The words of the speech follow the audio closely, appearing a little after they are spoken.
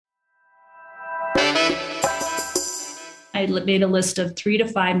I made a list of 3 to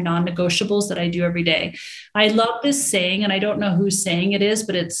 5 non-negotiables that I do every day. I love this saying, and I don't know whose saying it is,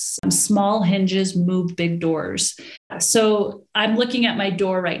 but it's small hinges move big doors. So I'm looking at my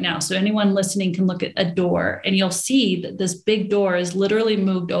door right now. So anyone listening can look at a door and you'll see that this big door is literally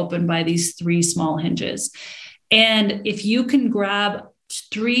moved open by these 3 small hinges. And if you can grab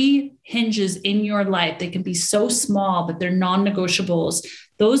 3 hinges in your life, they can be so small, but they're non-negotiables.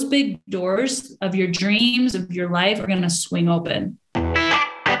 Those big doors of your dreams, of your life are going to swing open.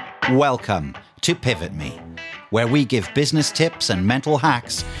 Welcome to Pivot Me, where we give business tips and mental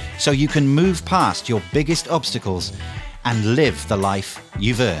hacks so you can move past your biggest obstacles and live the life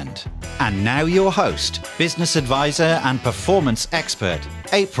you've earned. And now your host, business advisor and performance expert,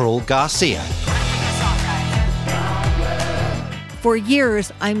 April Garcia. For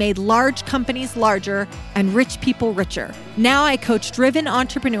years, I made large companies larger and rich people richer. Now I coach driven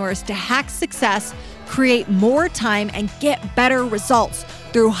entrepreneurs to hack success, create more time, and get better results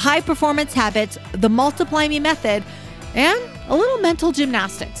through high performance habits, the Multiply Me method, and a little mental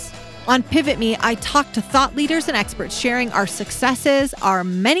gymnastics. On Pivot Me, I talk to thought leaders and experts sharing our successes, our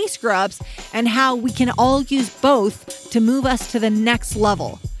many screw-ups, and how we can all use both to move us to the next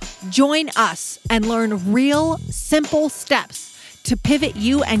level. Join us and learn real, simple steps to pivot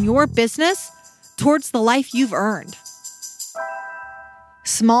you and your business towards the life you've earned.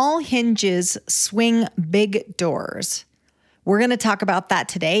 Small hinges swing big doors. We're going to talk about that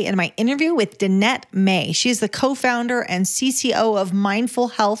today in my interview with Danette May. She's the co-founder and CCO of Mindful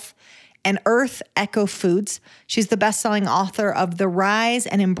Health and Earth Eco Foods. She's the best-selling author of The Rise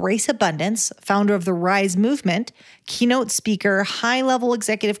and Embrace Abundance, founder of the Rise Movement, keynote speaker, high-level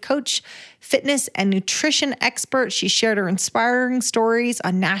executive coach, fitness and nutrition expert. She shared her inspiring stories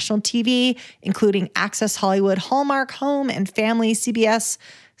on national TV, including Access Hollywood, Hallmark, Home and Family, CBS,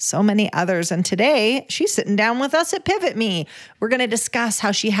 so many others. And today, she's sitting down with us at Pivot Me. We're going to discuss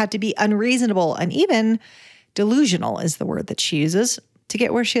how she had to be unreasonable and even delusional is the word that she uses to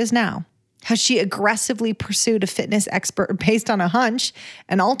get where she is now. How she aggressively pursued a fitness expert based on a hunch,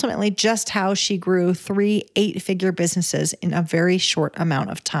 and ultimately just how she grew 3 8-figure businesses in a very short amount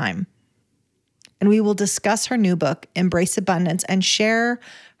of time. And we will discuss her new book, Embrace Abundance, and share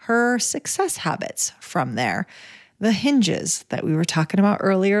her success habits from there. The hinges that we were talking about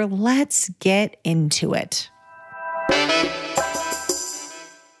earlier. Let's get into it.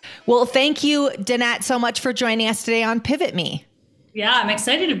 Well, thank you, Danette, so much for joining us today on Pivot Me. Yeah, I'm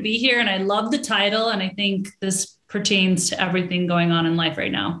excited to be here and I love the title. And I think this pertains to everything going on in life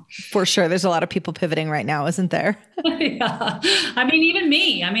right now. For sure. There's a lot of people pivoting right now, isn't there? Yeah. I mean, even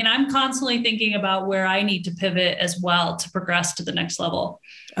me. I mean, I'm constantly thinking about where I need to pivot as well to progress to the next level.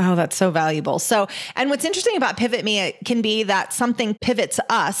 Oh, that's so valuable. So, and what's interesting about Pivot Me, it can be that something pivots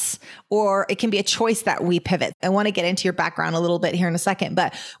us, or it can be a choice that we pivot. I want to get into your background a little bit here in a second,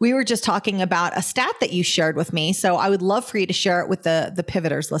 but we were just talking about a stat that you shared with me. So I would love for you to share it with the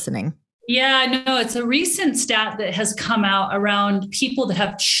pivoters listening. Yeah, no, it's a recent stat that has come out around people that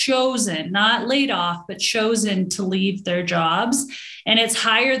have chosen, not laid off, but chosen to leave their jobs. And it's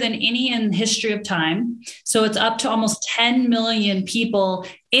higher than any in the history of time. So it's up to almost 10 million people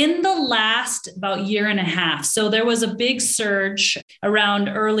in the last about year and a half. So there was a big surge around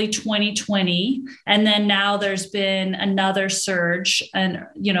early 2020. And then now there's been another surge and,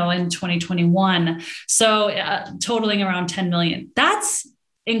 in 2021. So totaling around 10 million. That's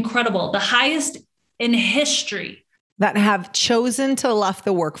incredible. The highest in history. That have chosen to left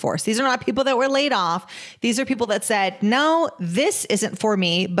the workforce. These are not people that were laid off. These are people that said, no, this isn't for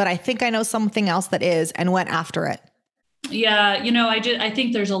me, but I think I know something else that is, and went after it. Yeah. I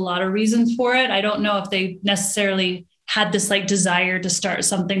think there's a lot of reasons for it. I don't know if they necessarily had this desire to start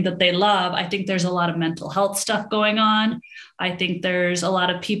something that they love. I think there's a lot of mental health stuff going on. I think there's a lot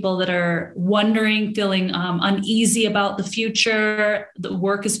of people that are wondering, feeling uneasy about the future. The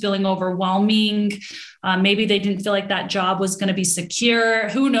work is feeling overwhelming. Maybe they didn't feel like that job was going to be secure.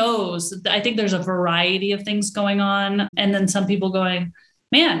 Who knows? I think there's a variety of things going on. And then some people going,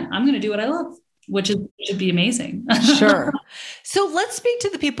 man, I'm going to do what I love, which should be amazing. Sure. So let's speak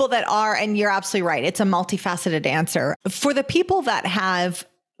to the people that are, and you're absolutely right. It's a multifaceted answer. For the people that have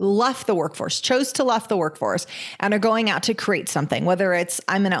left the workforce, chose to left the workforce and are going out to create something, whether it's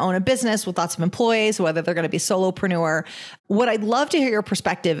I'm going to own a business with lots of employees, whether they're going to be solopreneur, what I'd love to hear your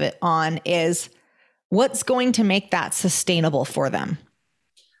perspective on is what's going to make that sustainable for them?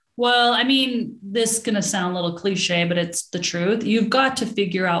 Well, I mean, this is going to sound a little cliche, but it's the truth. You've got to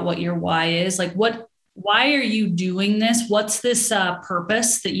figure out what your why is. Why are you doing this? What's this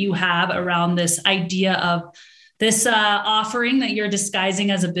purpose that you have around this idea of this offering that you're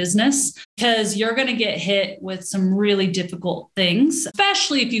disguising as a business, because you're going to get hit with some really difficult things,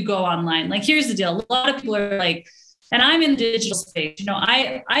 especially if you go online. Like, here's the deal. A lot of people are like, and I'm in the digital space,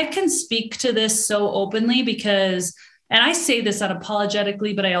 I can speak to this so openly because, and I say this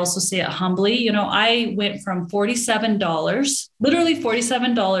unapologetically, but I also say it humbly. I went from $47, literally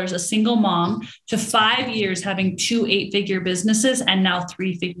 $47, a single mom, to 5 years having 2 8-figure businesses and now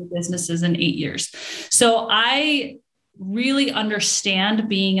 3-figure businesses in 8 years. So I really understand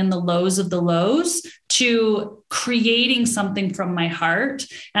being in the lows of the lows to creating something from my heart.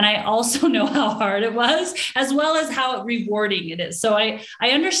 And I also know how hard it was, as well as how rewarding it is. So I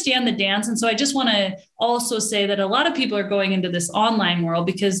understand the dance. And so I just want to also say that a lot of people are going into this online world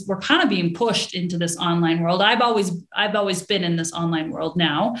because we're kind of being pushed into this online world. I've always been in this online world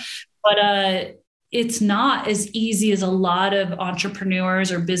now, but it's not as easy as a lot of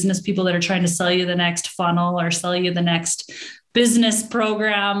entrepreneurs or business people that are trying to sell you the next funnel or sell you the next business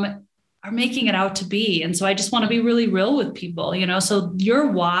program are making it out to be. And so I just want to be really real with people, so your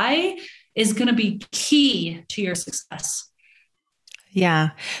why is going to be key to your success.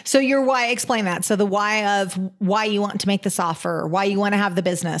 Yeah. So your why, explain that. So the why of why you want to make this offer, why you want to have the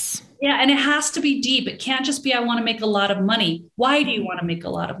business. Yeah. And it has to be deep. It can't just be, I want to make a lot of money. Why do you want to make a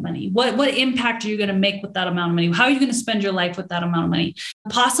lot of money? What impact are you going to make with that amount of money? How are you going to spend your life with that amount of money?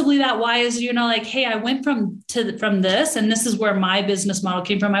 Possibly that why is, like, hey, I went from this, and this is where my business model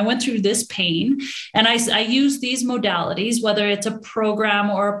came from. I went through this pain and I use these modalities, whether it's a program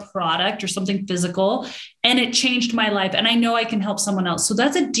or a product or something physical, and it changed my life. And I know I can help someone else. So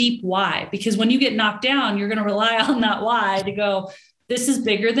that's a deep why, because when you get knocked down, you're going to rely on that why to go, this is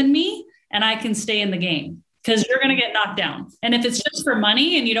bigger than me and I can stay in the game, because you're going to get knocked down. And if it's just for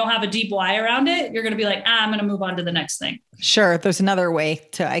money and you don't have a deep why around it, you're going to be like, I'm going to move on to the next thing. Sure. There's another way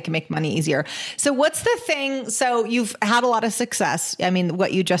I can make money easier. So what's the thing? So you've had a lot of success. I mean,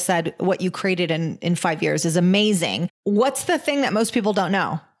 what you just said, what you created in 5 years is amazing. What's the thing that most people don't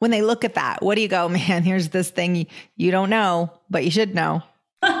know? When they look at that, what do you go, man, here's this thing you don't know, but you should know.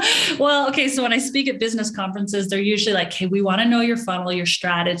 Well, okay. So when I speak at business conferences, they're usually like, hey, we want to know your funnel, your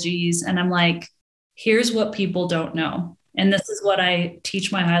strategies. And I'm like, here's what people don't know. And this is what I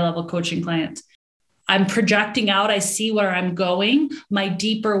teach my high-level coaching clients. I'm projecting out. I see where I'm going. My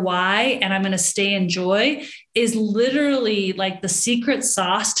deeper why, and I'm going to stay in joy, is literally like the secret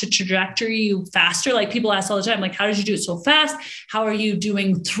sauce to trajectory you faster. Like, people ask all the time, like, how did you do it so fast? How are you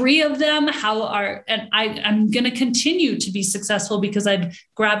doing 3 of them? And I'm going to continue to be successful because I've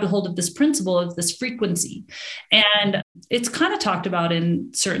grabbed a hold of this principle of this frequency. And it's kind of talked about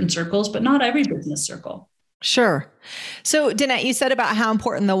in certain circles, but not every business circle. Sure. So Danette, you said about how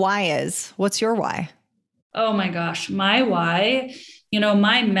important the why is. What's your why? Oh my gosh, my why,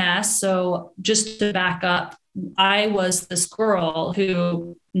 my mess. So just to back up, I was this girl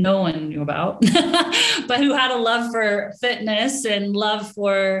who no one knew about, but who had a love for fitness and love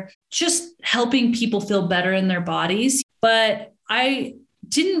for just helping people feel better in their bodies. But I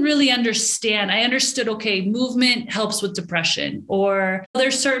didn't really understand. I understood, okay, movement helps with depression, or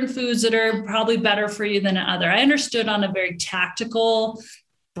there's certain foods that are probably better for you than other. I understood on a very tactical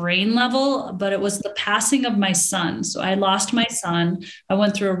brain level, but it was the passing of my son. So I lost my son. I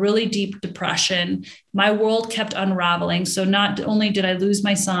went through a really deep depression. My world kept unraveling. So not only did I lose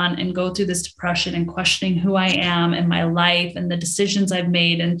my son and go through this depression and questioning who I am and my life and the decisions I've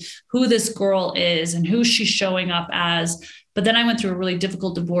made and who this girl is and who she's showing up as, but then I went through a really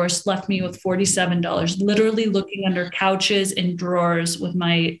difficult divorce, left me with $47, literally looking under couches and drawers with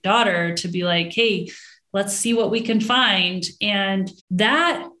my daughter to be like, hey, let's see what we can find. And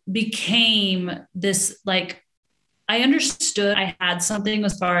that became this, like, I understood I had something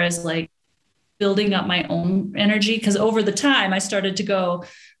as far as like building up my own energy. Because over the time I started to go,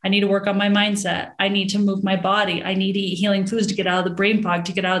 I need to work on my mindset. I need to move my body. I need to eat healing foods to get out of the brain fog,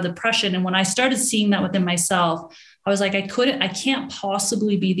 to get out of depression. And when I started seeing that within myself, I was like, I can't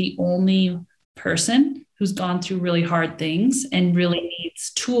possibly be the only person who's gone through really hard things and really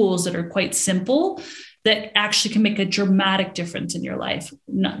needs tools that are quite simple that actually can make a dramatic difference in your life,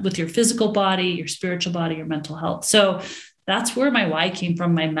 not with your physical body, your spiritual body, your mental health. So that's where my why came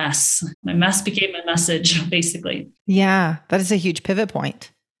from, my mess. My mess became my message, basically. Yeah, that is a huge pivot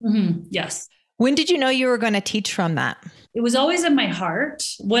point. Mm-hmm. Yes. When did you know you were going to teach from that? It was always in my heart.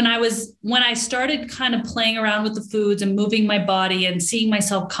 When I started kind of playing around with the foods and moving my body and seeing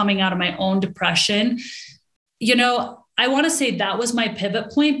myself coming out of my own depression, I want to say that was my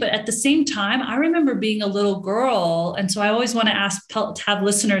pivot point, but at the same time, I remember being a little girl. And so I always want to have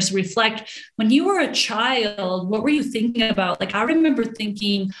listeners reflect, when you were a child, what were you thinking about? Like, I remember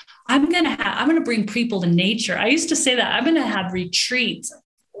thinking, I'm going to bring people to nature. I used to say that I'm going to have retreats.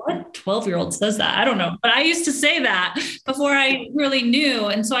 What 12-year-old says that? I don't know. But I used to say that before I really knew.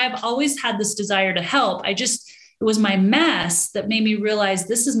 And so I've always had this desire to help. It was my mess that made me realize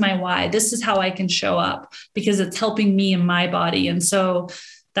this is my why. This is how I can show up, because it's helping me and my body. And so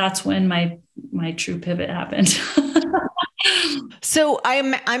that's when my true pivot happened. So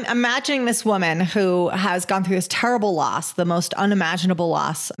I'm imagining this woman who has gone through this terrible loss, the most unimaginable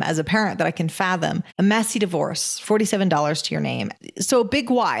loss as a parent that I can fathom, a messy divorce, $47 to your name. So a big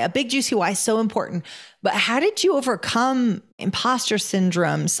why, a big juicy why, so important. But how did you overcome imposter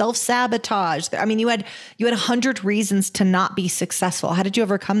syndrome, self-sabotage? I mean, you had 100 reasons to not be successful. How did you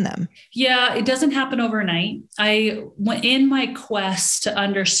overcome them? Yeah, it doesn't happen overnight. I went in my quest to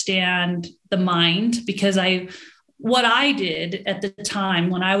understand the mind, because what I did at the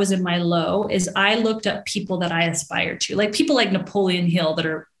time when I was in my low is I looked at people that I aspired to, like people like Napoleon Hill that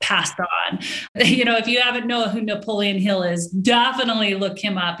are passed on. You know, if you haven't know who Napoleon Hill is, definitely look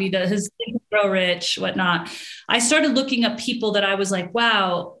him up. He does his Think and Grow Rich, whatnot. I started looking at people that I was like,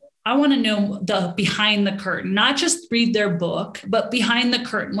 wow, I want to know the behind the curtain, not just read their book, but behind the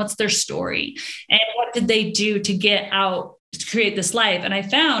curtain. What's their story? And what did they do to get out to create this life? And I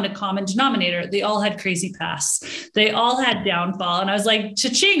found a common denominator. They all had crazy pasts. They all had downfall. And I was like,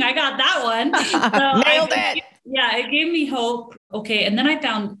 cha-ching, I got that one. So Nailed it. Yeah, it gave me hope. Okay. And then I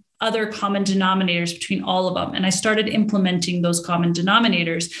found other common denominators between all of them. And I started implementing those common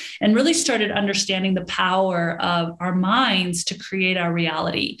denominators and really started understanding the power of our minds to create our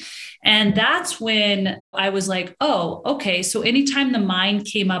reality. And that's when I was like, oh, okay. So anytime the mind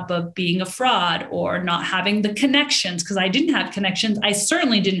came up of being a fraud or not having the connections, because I didn't have connections, I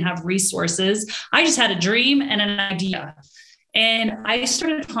certainly didn't have resources. I just had a dream and an idea. And I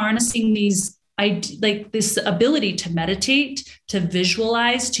started harnessing this ability to meditate, to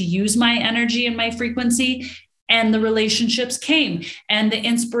visualize, to use my energy and my frequency. And the relationships came and the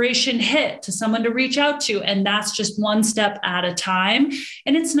inspiration hit to someone to reach out to. And that's just one step at a time.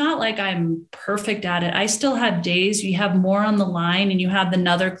 And it's not like I'm perfect at it. I still have days you have more on the line and you have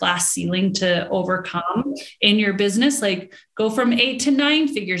another glass ceiling to overcome in your business, like go from 8 to 9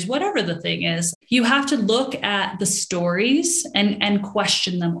 figures, whatever the thing is. You have to look at the stories and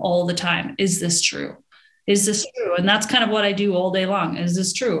question them all the time. Is this true? Is this true? And that's kind of what I do all day long. Is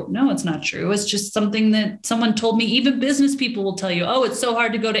this true? No, it's not true. It's just something that someone told me. Even business people will tell you, oh, it's so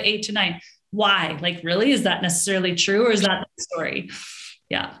hard to go to 8 to 9. Why? Like, really? Is that necessarily true? Or is that the story?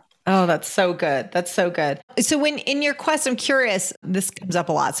 Yeah. Oh, that's so good. That's so good. So when in your quest, I'm curious, this comes up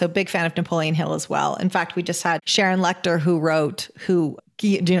a lot. So big fan of Napoleon Hill as well. In fact, we just had Sharon Lecter do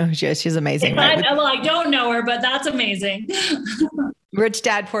you know who she is? She's amazing. Right? I don't know her, but that's amazing. Rich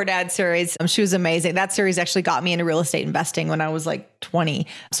Dad, Poor Dad series. She was amazing. That series actually got me into real estate investing when I was like 20.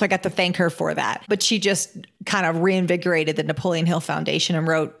 So I got to thank her for that. But she just kind of reinvigorated the Napoleon Hill Foundation and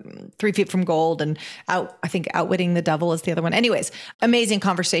wrote 3 Feet from Gold and Outwitting the Devil is the other one. Anyways, amazing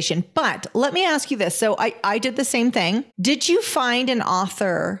conversation. But let me ask you this. So I did the same thing. Did you find an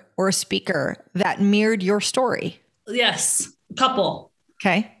author or a speaker that mirrored your story? Yes, a couple.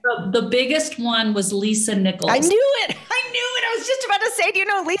 Okay. The biggest one was Lisa Nichols. I knew it. I was just about to say, do you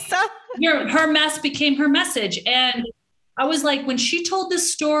know Lisa? Her mess became her message. And I was like, when she told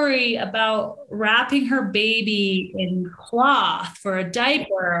this story about wrapping her baby in cloth for a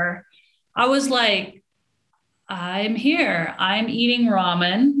diaper, I was like, I'm here. I'm eating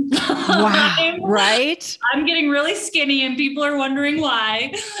ramen. Wow. Right? I'm getting really skinny and people are wondering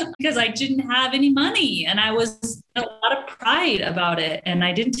why, because I didn't have any money and I was a lot of pride about it. And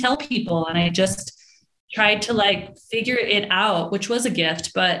I didn't tell people and I just tried to figure it out, which was a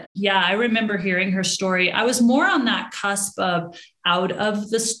gift. But yeah, I remember hearing her story. I was more on that cusp of out of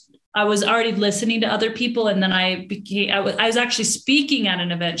this. I was already listening to other people. And then I was actually speaking at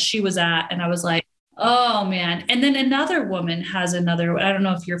an event she was at. And I was like, oh man. And then another woman has I don't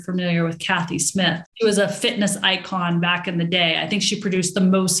know if you're familiar with Kathy Smith. She was a fitness icon back in the day. I think she produced the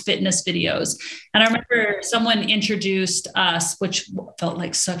most fitness videos. And I remember someone introduced us, which felt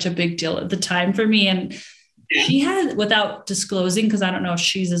like such a big deal at the time for me. And she had, without disclosing, because I don't know if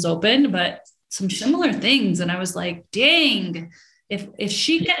she's as open, but some similar things. And I was like, dang, if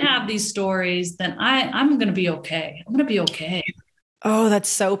she can have these stories, then I'm going to be okay. I'm going to be okay. Oh, that's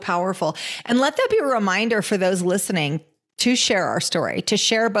so powerful. And let that be a reminder for those listening to share our story, to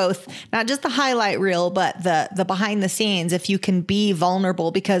share both, not just the highlight reel, but the behind the scenes, if you can be vulnerable,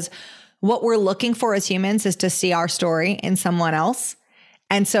 because what we're looking for as humans is to see our story in someone else.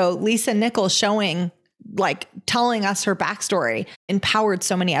 And so Lisa Nichols telling us her backstory empowered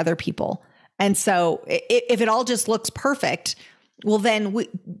so many other people. And so if it all just looks perfect, well, then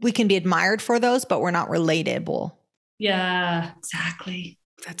we can be admired for those, but we're not relatable. Yeah, exactly.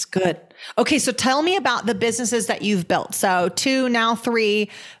 That's good. Okay. So tell me about the businesses that you've built. So 2, now 3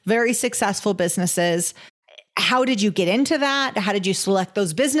 very successful businesses. How did you get into that? How did you select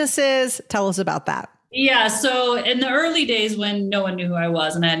those businesses? Tell us about that. Yeah. So in the early days when no one knew who I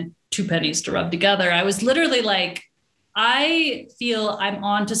was and I had 2 pennies to rub together, I was literally like, I feel I'm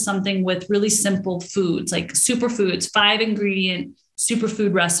onto something with really simple foods, like superfoods, 5 ingredient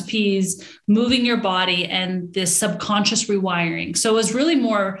superfood recipes, moving your body, and this subconscious rewiring. So it was really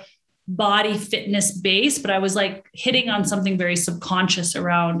more body fitness based, but I was like hitting on something very subconscious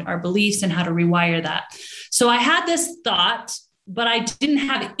around our beliefs and how to rewire that. So I had this thought, but I didn't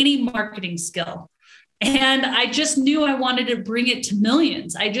have any marketing skill. And I just knew I wanted to bring it to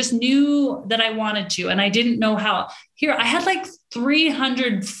millions. I just knew that I wanted to, and I didn't know how. Here, I had like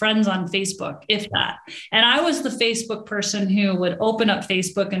 300 friends on Facebook, if that. And I was the Facebook person who would open up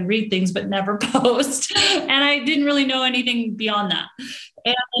Facebook and read things, but never post. And I didn't really know anything beyond that.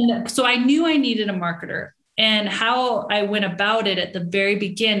 And so I knew I needed a marketer. And how I went about it at the very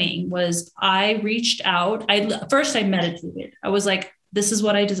beginning was I reached out. First I meditated. I was like, this is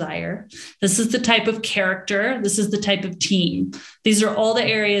what I desire. This is the type of character. This is the type of team. These are all the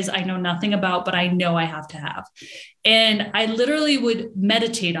areas I know nothing about, but I know I have to have. And I literally would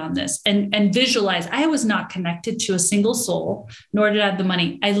meditate on this and visualize. I was not connected to a single soul, nor did I have the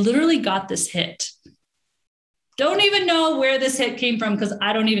money. I literally got this hit. Don't even know where this hit came from because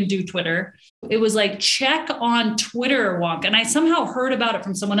I don't even do Twitter. It was like, check on Twitter wonk. And I somehow heard about it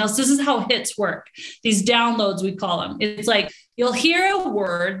from someone else. This is how hits work. These downloads, we call them. It's like, you'll hear a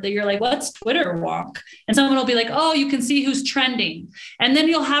word that you're like, what's Twitter wonk? And someone will be like, oh, you can see who's trending. And then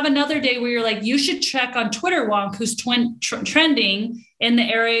you'll have another day where you're like, you should check on Twitter wonk, who's trending in the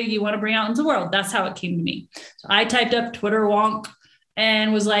area you want to bring out into the world. That's how it came to me. So I typed up Twitter wonk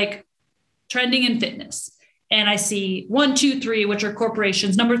and was like, trending in fitness. And I see 1, 2, 3, which are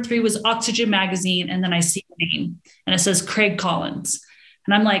corporations. Number 3 was Oxygen Magazine. And then I see a name and it says Craig Collins.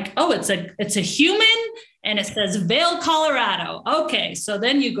 And I'm like, oh, it's a human. And it says Vail, Colorado. Okay. So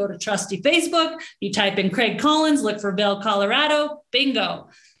then you go to trusty Facebook, you type in Craig Collins, look for Vail, Colorado, bingo.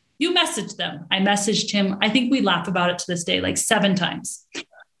 You message them. I messaged him. I think we laugh about it to this day, like 7 times.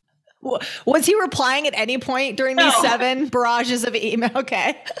 Was he replying at any point during these 7 barrages of email?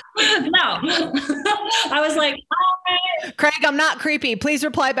 Okay. No. I was like, hi. Craig, I'm not creepy. Please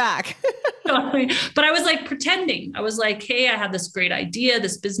reply back. But I was like pretending. I was like, hey, I have this great idea,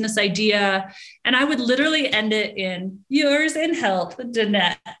 this business idea. And I would literally end it in yours in health,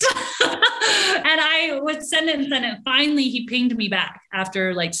 Danette. And I would send it and send it. Finally, he pinged me back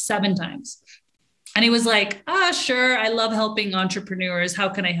after like 7 times. And he was like, sure. I love helping entrepreneurs. How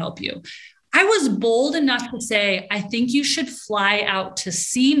can I help you? I was bold enough to say, I think you should fly out to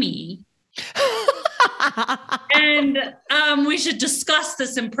see me. And we should discuss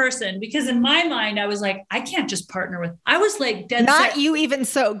this in person, because in my mind, I was like, I can't just partner with, I was like, dead not set. You even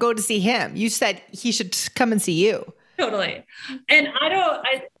so go to see him. You said he should come and see you. Totally. And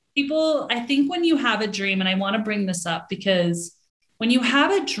I think when you have a dream, and I want to bring this up because when you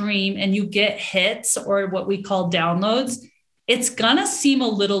have a dream and you get hits or what we call downloads, it's going to seem a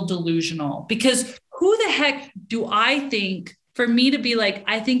little delusional, because who the heck do I think for me to be like,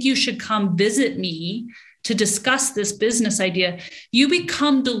 I think you should come visit me to discuss this business idea? You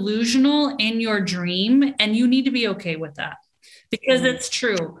become delusional in your dream, and you need to be okay with that, because it's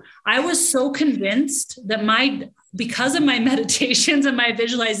true. I was so convinced that because of my meditations and my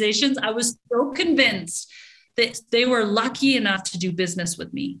visualizations, I was so convinced that they were lucky enough to do business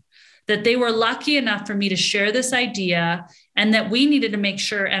with me, that they were lucky enough for me to share this idea, and that we needed to make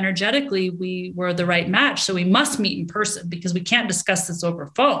sure energetically we were the right match. So we must meet in person, because we can't discuss this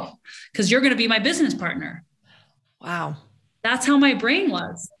over phone, because you're going to be my business partner. Wow. That's how my brain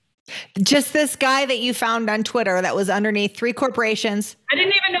was. Just this guy that you found on Twitter that was underneath 3 corporations. I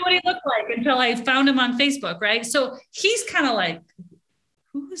didn't even know what he looked like until I found him on Facebook, right? So he's kind of like,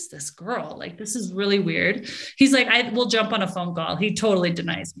 who is this girl? Like, this is really weird. He's like, we'll jump on a phone call. He totally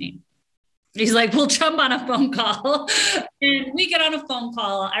denies me. He's like, we'll jump on a phone call. And we get on a phone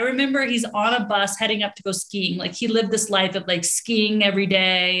call. I remember he's on a bus heading up to go skiing. Like, he lived this life of like skiing every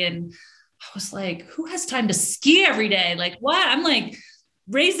day. And I was like, who has time to ski every day? Like, what? I'm like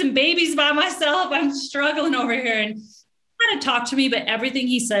raising babies by myself. I'm struggling over here. And kind of talked to me, but everything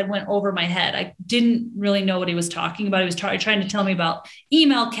he said went over my head. I didn't really know what he was talking about. He was trying to tell me about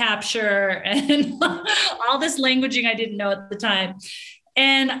email capture and all this languaging I didn't know at the time.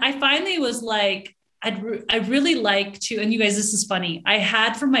 And I finally was like, I'd really like to, and you guys, this is funny. I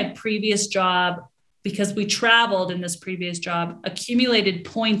had from my previous job, because we traveled in this previous job, accumulated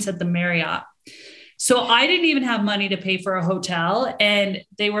points at the Marriott. So I didn't even have money to pay for a hotel. And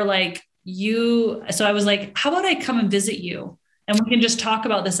they were like, so I was like, how about I come and visit you and we can just talk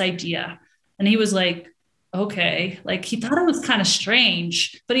about this idea? And he was like, okay. Like he thought it was kind of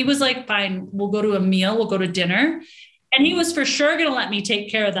strange, but he was like, fine, we'll go to a meal, we'll go to dinner. And he was for sure going to let me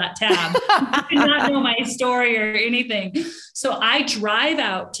take care of that tab. He did not know my story or anything. So I drive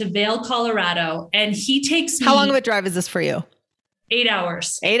out to Vail, Colorado, and he takes me. How long of a drive is this for you? 8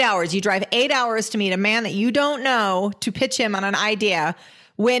 hours. 8 hours. You drive 8 hours to meet a man that you don't know to pitch him on an idea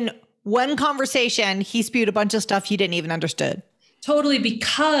when one conversation, he spewed a bunch of stuff you didn't even understood. Totally.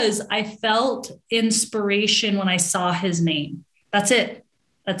 Because I felt inspiration when I saw his name. That's it.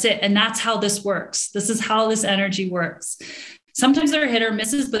 That's it. And that's how this works. This is how this energy works. Sometimes they're hit or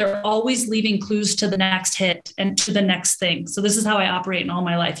misses, but they're always leaving clues to the next hit and to the next thing. So this is how I operate in all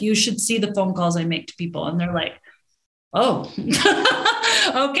my life. You should see the phone calls I make to people and they're like, oh,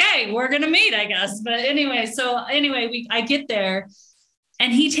 okay, we're going to meet, I guess. But anyway, I get there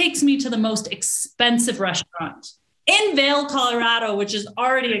and he takes me to the most expensive restaurant in Vail, Colorado, which is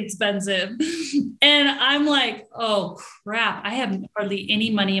already expensive. And I'm like, oh crap, I have hardly any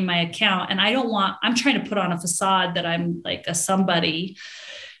money in my account. And I'm trying to put on a facade that I'm like a somebody.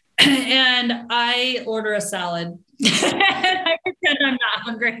 And I order a salad. I pretend I'm not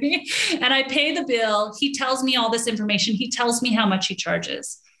hungry. And I pay the bill. He tells me all this information. He tells me how much he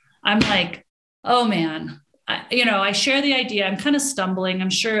charges. I'm like, oh man. I share the idea. I'm kind of stumbling. I'm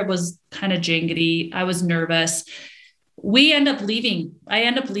sure it was kind of jangly. I was nervous. I end up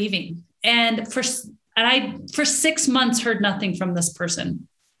leaving. And for 6 months heard nothing from this person.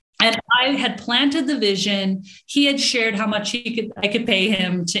 And I had planted the vision. He had shared how much I could pay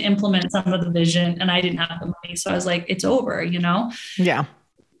him to implement some of the vision. And I didn't have the money. So I was like, it's over, Yeah.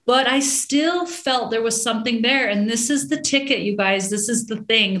 But I still felt there was something there. And this is the ticket, you guys. This is the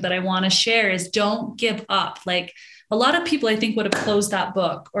thing that I want to share is don't give up. Like a lot of people, I think, would have closed that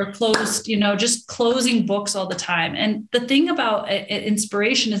book or closed, just closing books all the time. And the thing about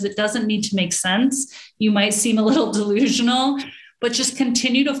inspiration is it doesn't need to make sense. You might seem a little delusional, but just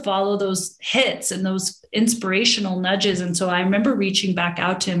continue to follow those hits and those inspirational nudges. And so I remember reaching back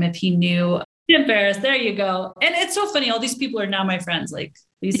out to him if he knew Tim Ferriss. There you go. And it's so funny. All these people are now my friends. Like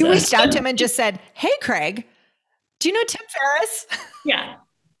Lisa. You reached out to him and just said, hey, Craig, do you know Tim Ferriss? Yeah.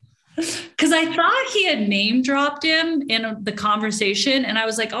 Because I thought he had name dropped him in the conversation. And I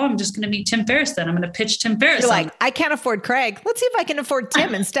was like, oh, I'm just going to meet Tim Ferriss then. I'm going to pitch Tim Ferriss. You're like, I can't afford Craig. Let's see if I can afford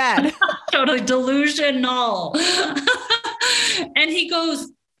Tim instead. Totally delusional. And he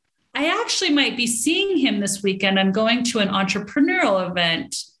goes, I actually might be seeing him this weekend. I'm going to an entrepreneurial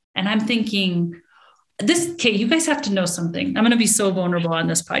event. And I'm thinking, you guys have to know something. I'm going to be so vulnerable on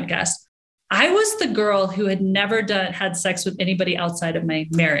this podcast. I was the girl who had never had sex with anybody outside of my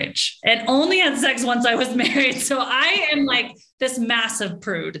marriage and only had sex once I was married. So I am like this massive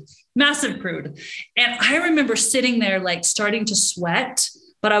prude. And I remember sitting there, like starting to sweat,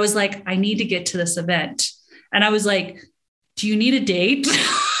 but I was like, I need to get to this event. And I was like, do you need a date?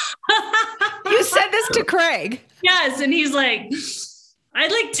 You said this to Craig. Yes. And he's like, I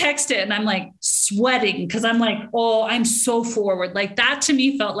like text it and I'm like sweating because I'm like, oh, I'm so forward. Like that to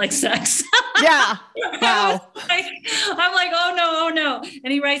me felt like sex. Yeah. Wow. I'm like, oh no.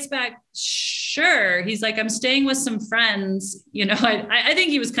 And he writes back, sure. He's like, I'm staying with some friends. I think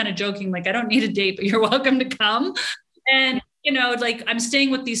he was kind of joking. Like, I don't need a date, but you're welcome to come. And, like I'm staying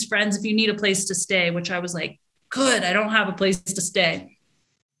with these friends if you need a place to stay, which I was like, good. I don't have a place to stay.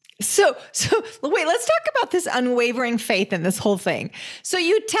 So wait, let's talk about this unwavering faith in this whole thing. So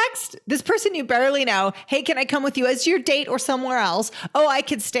you text this person you barely know, hey, can I come with you as your date or somewhere else? Oh, I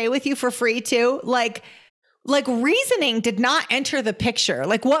could stay with you for free too. Like reasoning did not enter the picture.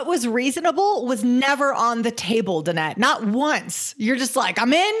 Like what was reasonable was never on the table, Danette, not once. You're just like,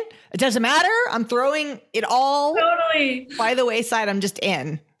 I'm in, it doesn't matter. I'm throwing it all totally by the wayside. I'm just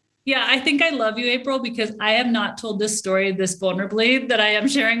in. Yeah, I think I love you, April, because I have not told this story this vulnerably that I am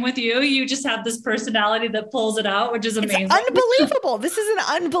sharing with you. You just have this personality that pulls it out, which is amazing. It's unbelievable. This is an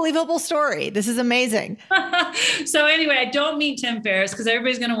unbelievable story. This is amazing. So anyway, I don't meet Tim Ferriss because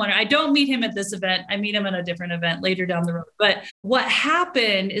everybody's going to wonder. I don't meet him at this event. I meet him at a different event later down the road. But what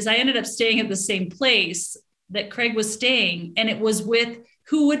happened is I ended up staying at the same place that Craig was staying. And it was with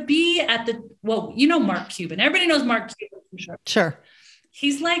who would be at Mark Cuban. Everybody knows Mark Cuban. Sure.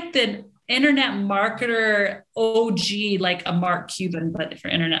 He's like the internet marketer OG, like a Mark Cuban, but for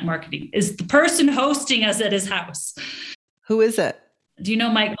internet marketing, is the person hosting us at his house. Who is it? Do you know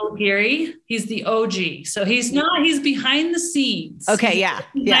Michael Geary? He's the OG. So he's behind the scenes. Okay.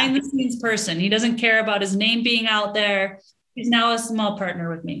 He's behind the scenes person. He doesn't care about his name being out there. He's now a small partner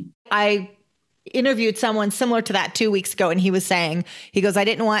with me. I interviewed someone similar to that 2 weeks ago, and he was saying, he goes, I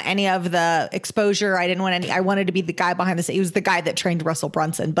didn't want any of the exposure. I wanted to be the guy behind the scene. He was the guy that trained Russell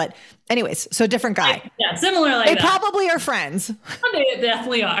Brunson. But anyways, so different guy. Yeah, similar like they that. Probably are friends. They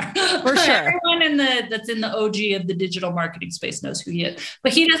definitely are. For sure. Everyone that's in the OG of the digital marketing space knows who he is.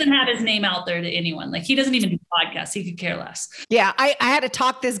 But he doesn't have his name out there to anyone. Like, he doesn't even do podcasts. He could care less. Yeah, I had to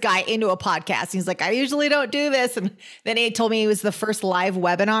talk this guy into a podcast. He's like, I usually don't do this. And then he told me it was the first live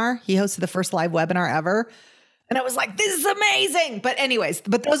webinar. He hosted the first live webinar ever. And I was like, this is amazing. But anyways,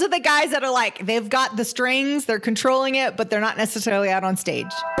 those are the guys that are like, they've got the strings, they're controlling it, but they're not necessarily out on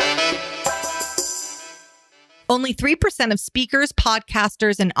stage. Only 3% of speakers,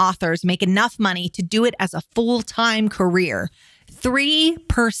 podcasters, and authors make enough money to do it as a full-time career.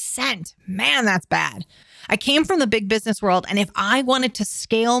 3%. Man, that's bad. I came from the big business world, and if I wanted to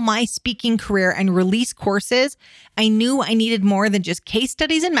scale my speaking career and release courses, I knew I needed more than just case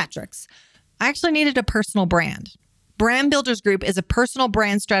studies and metrics. I actually needed a personal brand. Brand Builders Group is a personal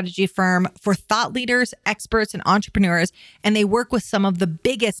brand strategy firm for thought leaders, experts, and entrepreneurs, and they work with some of the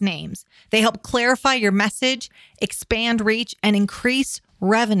biggest names. They help clarify your message, expand reach, and increase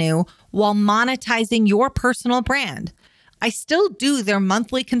revenue while monetizing your personal brand. I still do their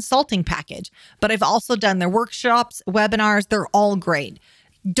monthly consulting package, but I've also done their workshops, webinars. They're all great.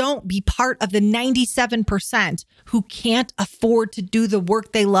 Don't be part of the 97% who can't afford to do the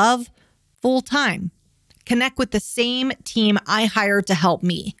work they love full time. Connect with the same team I hired to help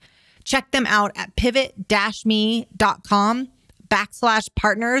me. Check them out at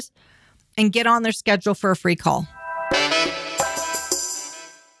pivot-me.com/partners and get on their schedule for a free call.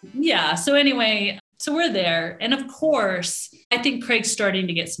 Yeah. So anyway, so we're there. And of course, I think Craig's starting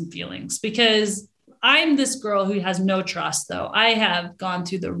to get some feelings because I'm this girl who has no trust, though. I have gone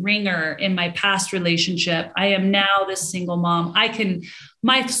through the ringer in my past relationship. I am now this single mom.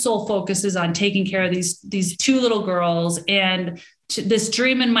 My sole focus is on taking care of these two little girls and this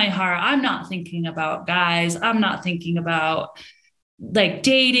dream in my heart. I'm not thinking about guys. I'm not thinking about like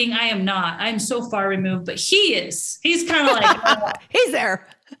dating. I am not. I'm so far removed, but he is. He's kind of like, he's there.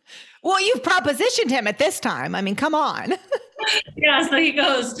 Well, you've propositioned him at this time. I mean, come on. Yeah. So he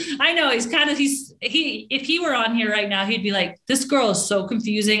goes, I know if he were on here right now, he'd be like, this girl is so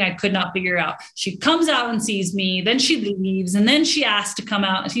confusing. I could not figure out. She comes out and sees me, then she leaves. And then she asks to come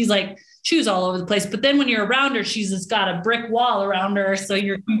out. And he's like, she was all over the place. But then when you're around her, she's just got a brick wall around her. So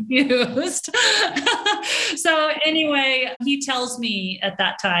you're confused. So anyway, he tells me at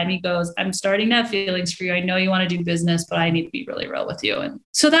that time, he goes, I'm starting to have feelings for you. I know you want to do business, but I need to be really real with you. And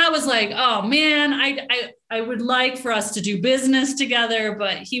so that was like, oh man, I would like for us to do business together.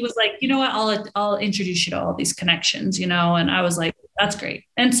 But he was like, you know what, I'll introduce you to all these connections, and I was like, that's great.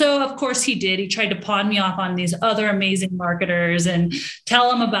 And so of course he did. He tried to pawn me off on these other amazing marketers and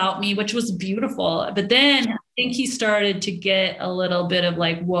tell them about me, which was beautiful. But then I think he started to get a little bit of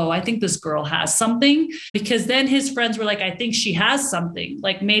like, whoa, I think this girl has something, because then his friends were like, I think she has something.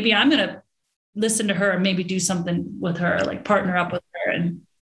 Like maybe I'm going to listen to her and maybe do something with her, like partner up with her.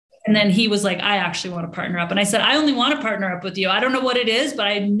 And then he was like, I actually want to partner up. And I said, I only want to partner up with you. I don't know what it is, but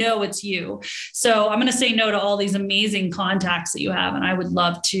I know it's you. So I'm going to say no to all these amazing contacts that you have. And I would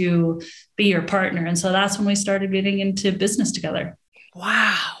love to be your partner. And so that's when we started getting into business together.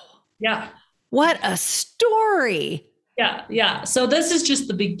 Wow. Yeah. What a story. Yeah. Yeah. So this is just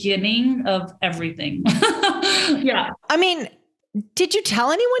the beginning of everything. Yeah. I mean, did you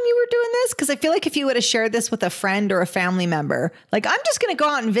tell anyone you were doing this? Because I feel like if you would have shared this with a friend or a family member, like, I'm just going to go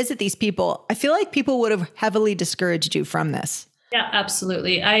out and visit these people, I feel like people would have heavily discouraged you from this. Yeah,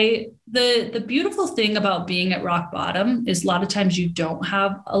 absolutely. The beautiful thing about being at rock bottom is a lot of times you don't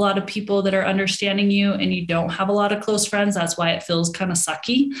have a lot of people that are understanding you and you don't have a lot of close friends. That's why it feels kind of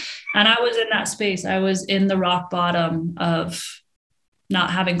sucky. And I was in that space. I was in the rock bottom of not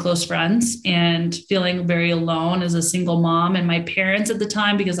having close friends and feeling very alone as a single mom. And my parents at the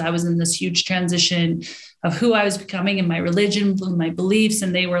time, because I was in this huge transition of who I was becoming and my religion, my beliefs,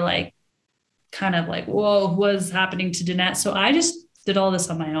 and they were like, kind of like, whoa, what's happening to Danette? So I just did all this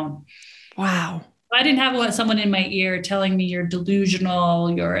on my own. Wow. I didn't have someone in my ear telling me you're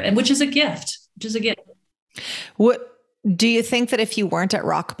delusional, which is a gift. What do you think that if you weren't at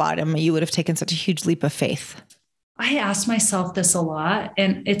rock bottom, you would have taken such a huge leap of faith? I ask myself this a lot,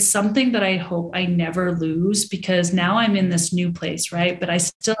 and it's something that I hope I never lose, because now I'm in this new place, right? But I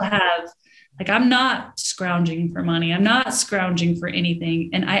still have, like, I'm not scrounging for money. I'm not scrounging for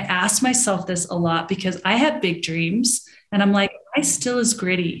anything. And I ask myself this a lot because I have big dreams, and I'm like, am I still as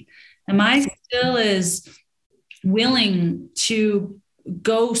gritty? Am I still as willing to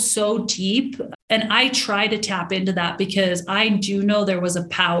go so deep? And I try to tap into that because I do know there was a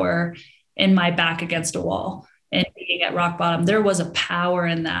power in my back against a wall and being at rock bottom. There was a power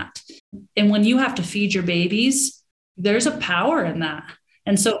in that. And when you have to feed your babies, there's a power in that.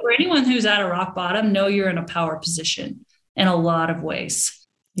 And so for anyone who's at a rock bottom, know you're in a power position in a lot of ways.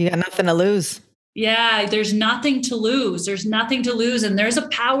 You got nothing to lose. Yeah, there's nothing to lose. There's nothing to lose. And there's a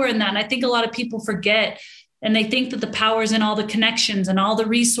power in that. And I think a lot of people forget, and they think that the power is in all the connections and all the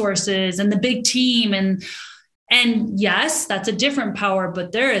resources and the big team. And yes, that's a different power,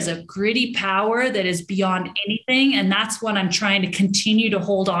 but there is a gritty power that is beyond anything. And that's what I'm trying to continue to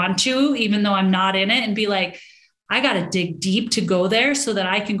hold on to, even though I'm not in it, and be like, I got to dig deep to go there so that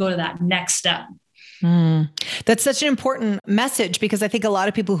I can go to that next step. That's such an important message, because I think a lot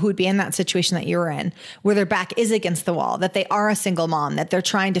of people who would be in that situation that you're in, where their back is against the wall, that they are a single mom, that they're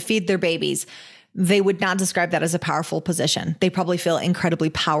trying to feed their babies, they would not describe that as a powerful position. They probably feel incredibly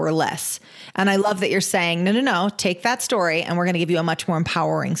powerless. And I love that you're saying, no, take that story and we're going to give you a much more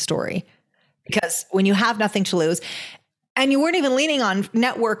empowering story. Because when you have nothing to lose, and you weren't even leaning on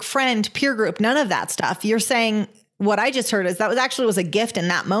network, friend, peer group, none of that stuff. You're saying, what I just heard is that was a gift in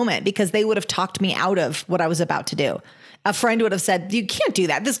that moment, because they would have talked me out of what I was about to do. A friend would have said, you can't do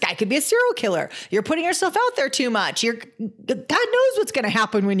that. This guy could be a serial killer. You're putting yourself out there too much. God knows what's going to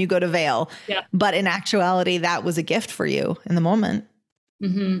happen when you go to Vail. Yeah. But in actuality, that was a gift for you in the moment.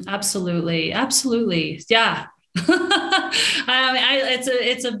 Mm-hmm. Absolutely. Absolutely. Yeah.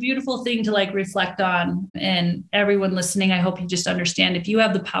 It's a beautiful thing to like reflect on. And everyone listening, I hope you just understand, if you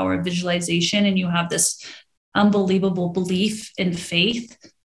have the power of visualization and you have this unbelievable belief in faith,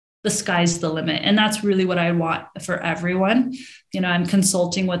 the sky's the limit. And that's really what I want for everyone. You know, I'm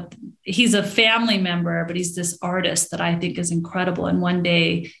consulting with, he's a family member, but he's this artist that I think is incredible. And one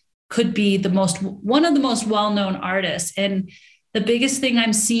day could be one of the most well-known artists. And the biggest thing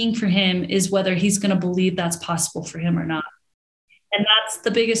I'm seeing for him is whether he's going to believe that's possible for him or not. And that's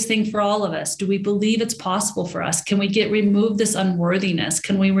the biggest thing for all of us. Do we believe it's possible for us? Can we remove this unworthiness?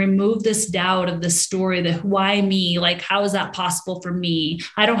 Can we remove this doubt of this story, the why me? Like, how is that possible for me?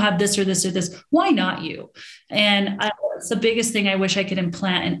 I don't have this or this or this. Why not you? And it's the biggest thing I wish I could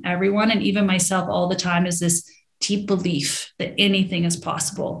implant in everyone, and even myself all the time, is this deep belief that anything is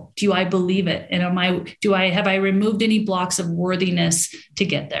possible. Do I believe it? And have I removed any blocks of worthiness to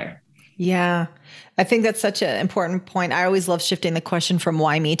get there? Yeah. I think that's such an important point. I always love shifting the question from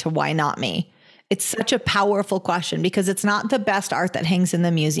why me to why not me. It's such a powerful question, because it's not the best art that hangs in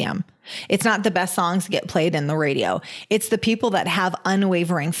the museum. It's not the best songs that get played in the radio. It's the people that have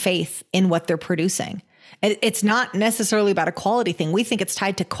unwavering faith in what they're producing. It's not necessarily about a quality thing. We think it's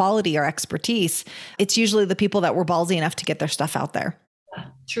tied to quality or expertise. It's usually the people that were ballsy enough to get their stuff out there.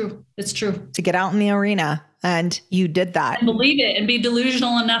 True. It's true. To get out in the arena. And you did that. And believe it, and be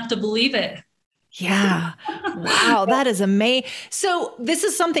delusional enough to believe it. Yeah. Wow. That is amazing. So this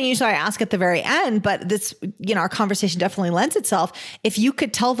is something usually I ask at the very end, but this, our conversation definitely lends itself. If you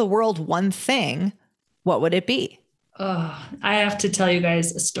could tell the world one thing, what would it be? Oh, I have to tell you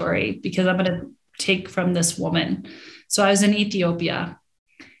guys a story, because I'm going to take from this woman. So I was in Ethiopia,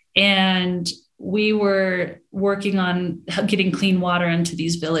 and we were working on getting clean water into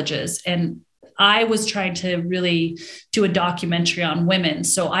these villages. And I was trying to really do a documentary on women.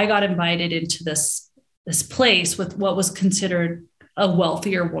 So I got invited into this place with what was considered a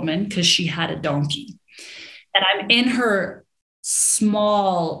wealthier woman, because she had a donkey. And I'm in her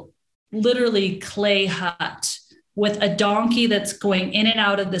small, literally clay hut with a donkey that's going in and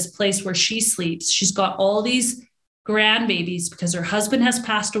out of this place where she sleeps. She's got all these grandbabies because her husband has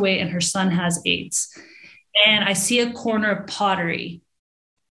passed away and her son has AIDS. And I see a corner of pottery,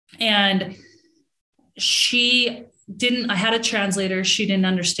 and I had a translator. She didn't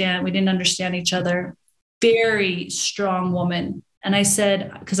understand. We didn't understand each other. Very strong woman. And I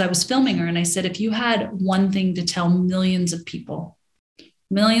said, because I was filming her, and I said, if you had one thing to tell millions of people,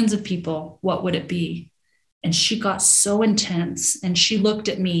 what would it be? And she got so intense, and she looked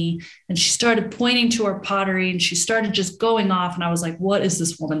at me, and she started pointing to her pottery, and she started just going off. And I was like, what is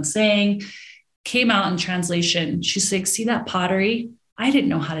this woman saying? Came out in translation. She's like, see that pottery? I didn't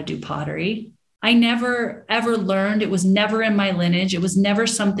know how to do pottery. I never, ever learned. It was never in my lineage. It was never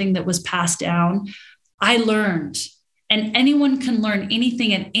something that was passed down. I learned, and anyone can learn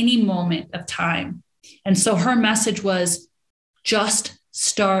anything at any moment of time. And so her message was just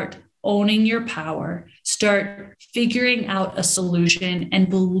start owning your power, start figuring out a solution and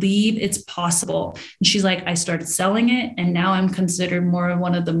believe it's possible. And she's like, I started selling it. And now I'm considered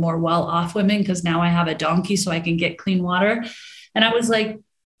one of the more well-off women because now I have a donkey so I can get clean water. And I was like,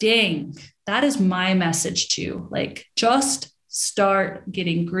 dang, that is my message too. Like, just start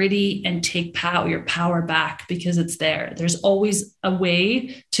getting gritty and take your power back because it's there. There's always a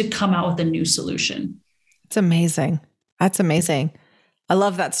way to come out with a new solution. It's amazing. That's amazing. I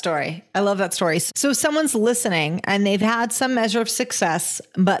love that story. I love that story. So someone's listening and they've had some measure of success,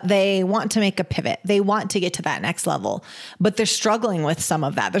 but they want to make a pivot. They want to get to that next level, but they're struggling with some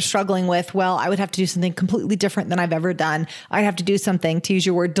of that. They're struggling with, well, I would have to do something completely different than I've ever done. I'd have to do something, to use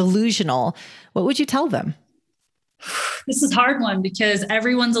your word, delusional. What would you tell them? This is a hard one because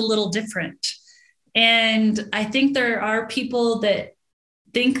everyone's a little different. And I think there are people that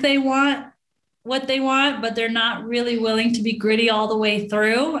think they want what they want, but they're not really willing to be gritty all the way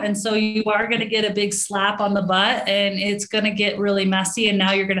through. And so you are going to get a big slap on the butt and it's going to get really messy. And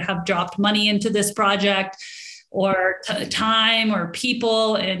now you're going to have dropped money into this project or time or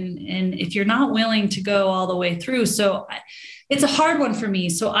people. And if you're not willing to go all the way through, so it's a hard one for me.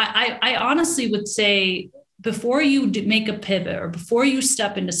 So I honestly would say, before you make a pivot or before you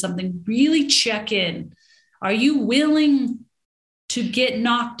step into something, really check in. Are you willing to get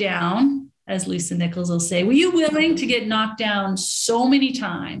knocked down? As Lisa Nichols will say, were you willing to get knocked down so many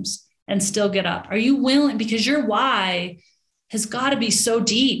times and still get up? Are you willing? Because your why has got to be so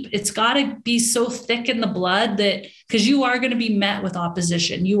deep. It's got to be so thick in the blood that, because you are going to be met with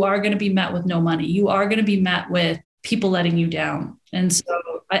opposition. You are going to be met with no money. You are going to be met with people letting you down. And so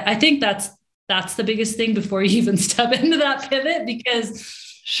I think that's the biggest thing before you even step into that pivot, because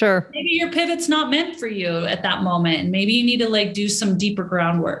sure, maybe your pivot's not meant for you at that moment. And maybe you need to do some deeper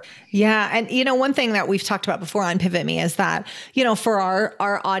groundwork. Yeah. And, one thing that we've talked about before on Pivot Me is that, for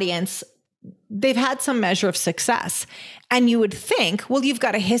our audience, they've had some measure of success. And you would think, well, you've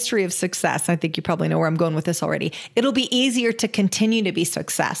got a history of success. I think you probably know where I'm going with this already. It'll be easier to continue to be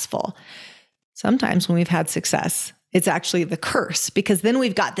successful. Sometimes when we've had success, it's actually the curse, because then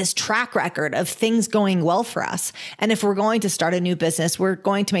we've got this track record of things going well for us. And if we're going to start a new business, we're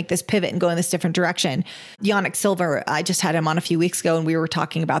going to make this pivot and go in this different direction. Yannick Silver, I just had him on a few weeks ago and we were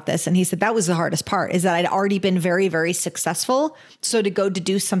talking about this. And he said that was the hardest part, is that I'd already been very, very successful. So to go to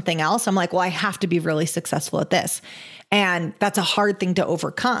do something else, I'm like, well, I have to be really successful at this. And that's a hard thing to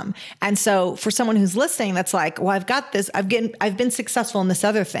overcome. And so for someone who's listening, that's like, well, I've got this, I've been successful in this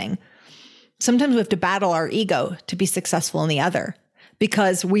other thing. Sometimes we have to battle our ego to be successful in the other,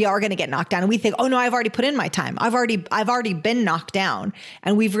 because we are going to get knocked down and we think, oh no, I've already put in my time. I've already been knocked down.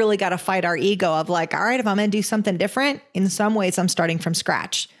 And we've really got to fight our ego of like, all right, if I'm going to do something different, in some ways I'm starting from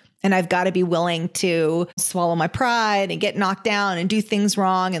scratch. And I've got to be willing to swallow my pride and get knocked down and do things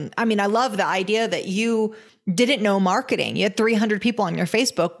wrong. And I mean, I love the idea that you didn't know marketing. You had 300 people on your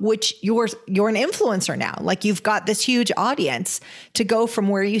Facebook, which you're an influencer now. Like, you've got this huge audience. To go from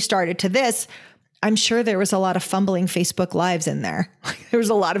where you started to this, I'm sure there was a lot of fumbling Facebook Lives in there. There was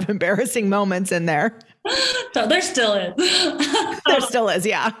a lot of embarrassing moments in there. So there still is. There still is,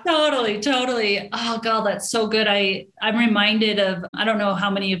 yeah. Totally. Oh God, that's so good. I'm reminded of, I don't know how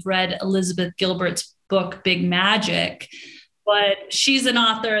many have read Elizabeth Gilbert's book, Big Magic, but she's an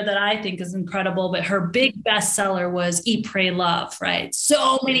author that I think is incredible. But her big bestseller was Eat, Pray, Love, right?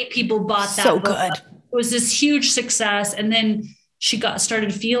 So many people bought that book. Good. It was this huge success. And then she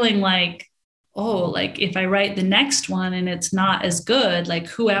started feeling like, oh, like if I write the next one and it's not as good, like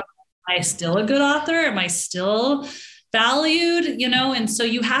who am I still a good author? Am I still valued? And so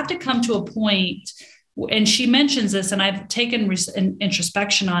you have to come to a point, and she mentions this, and I've taken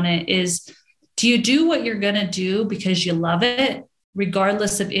introspection on it, is, do you do what you're going to do because you love it,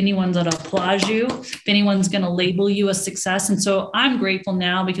 regardless if anyone's going to applaud you, if anyone's going to label you a success? And so I'm grateful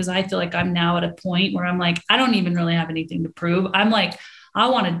now, because I feel like I'm now at a point where I'm like, I don't even really have anything to prove. I'm like, I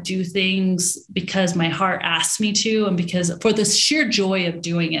want to do things because my heart asks me to, and because for the sheer joy of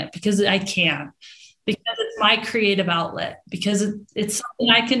doing it, because I can, because it's my creative outlet, because it's something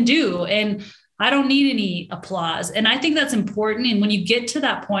I can do. And I don't need any applause. And I think that's important. And when you get to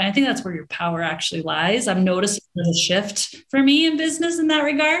that point, I think that's where your power actually lies. I'm noticing there's a shift for me in business in that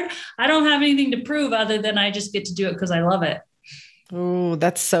regard. I don't have anything to prove other than I just get to do it because I love it. Oh,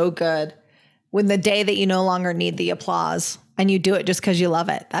 that's so good. When the day that you no longer need the applause and you do it just because you love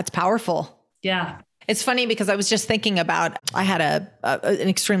it, that's powerful. Yeah. It's funny because I was just thinking about, I had an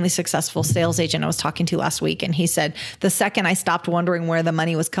extremely successful sales agent I was talking to last week. And he said, the second I stopped wondering where the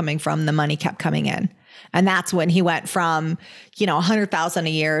money was coming from, the money kept coming in. And that's when he went from, $100,000 a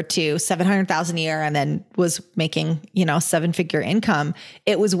year to $700,000 a year and then was making, 7-figure income.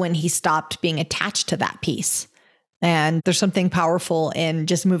 It was when he stopped being attached to that piece. And there's something powerful in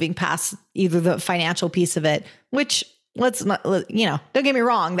just moving past either the financial piece of it, which let's not, don't get me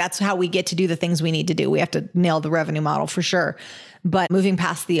wrong. That's how we get to do the things we need to do. We have to nail the revenue model for sure. But moving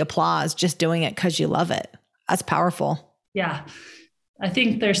past the applause, just doing it because you love it. That's powerful. Yeah. I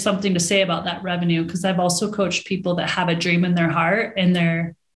think there's something to say about that revenue, because I've also coached people that have a dream in their heart and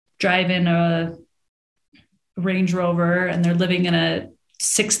they're driving a Range Rover and they're living in a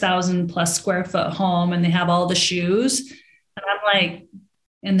 6,000 plus square foot home and they have all the shoes. And I'm like,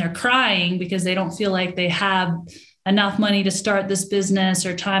 and they're crying because they don't feel like they have enough money to start this business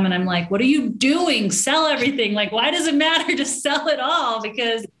or time. And I'm like, what are you doing? Sell everything. Like, why does it matter to sell it all?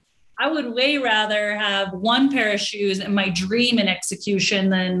 Because I would way rather have one pair of shoes and my dream in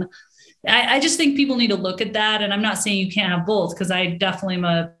execution than I just think people need to look at that. And I'm not saying you can't have both, because I definitely am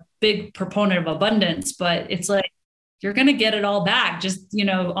a big proponent of abundance, but it's like, you're going to get it all back. Just,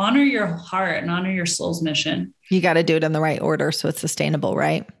 honor your heart and honor your soul's mission. You got to do it in the right order so it's sustainable,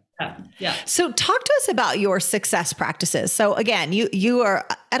 right? Yeah. So talk to us about your success practices. So again, you are,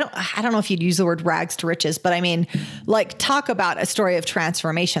 I don't know if you'd use the word rags to riches, but I mean, like, talk about a story of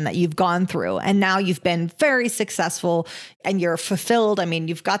transformation that you've gone through and now you've been very successful and you're fulfilled. I mean,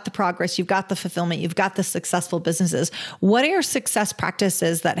 you've got the progress, you've got the fulfillment, you've got the successful businesses. What are your success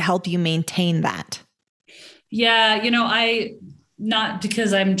practices that help you maintain that? Yeah. Not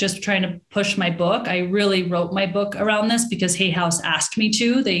because I'm just trying to push my book. I really wrote my book around this because Hay House asked me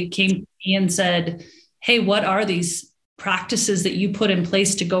to. They came to me and said, hey, what are these practices that you put in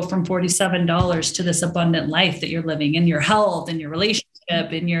place to go from $47 to this abundant life that you're living in your health and your relationship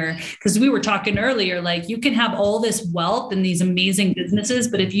and because we were talking earlier, like, you can have all this wealth and these amazing businesses,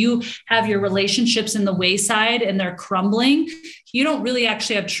 but if you have your relationships in the wayside and they're crumbling, you don't really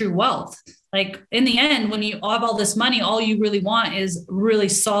actually have true wealth. Like, in the end, when you have all this money, all you really want is really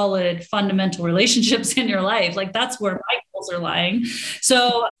solid, fundamental relationships in your life. Like, that's where my goals are lying.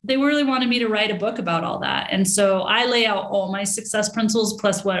 So they really wanted me to write a book about all that. And so I lay out all my success principles,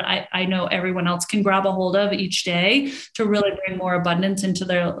 plus what I know everyone else can grab a hold of each day to really bring more abundance into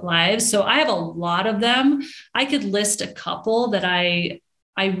their lives. So I have a lot of them. I could list a couple that I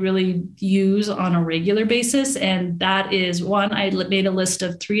really use on a regular basis. And that is one, I made a list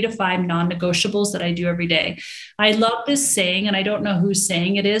of 3 to 5 non-negotiables that I do every day. I love this saying, and I don't know whose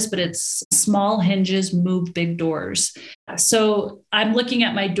saying it is, but it's small hinges move big doors. So I'm looking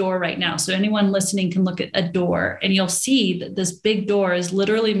at my door right now. So anyone listening can look at a door and you'll see that this big door is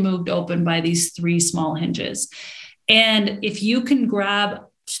literally moved open by these 3 small hinges. And if you can grab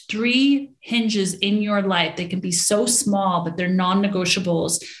 3 hinges in your life, they can be so small, but they're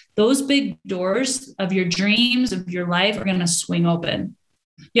non-negotiables. Those big doors of your dreams, of your life, are going to swing open.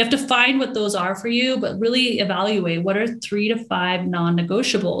 You have to find what those are for you, but really evaluate what are 3 to 5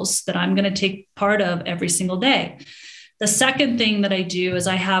 non-negotiables that I'm going to take part of every single day. The second thing that I do is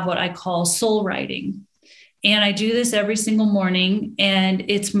I have what I call soul writing. And I do this every single morning, and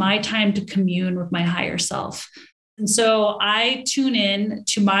it's my time to commune with my higher self. And so I tune in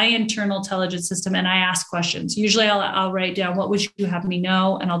to my internal intelligence system and I ask questions. Usually I'll write down, what would you have me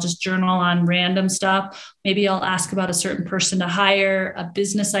know? And I'll just journal on random stuff. Maybe I'll ask about a certain person to hire, a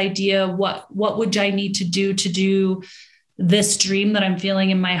business idea. What would I need to do this dream that I'm feeling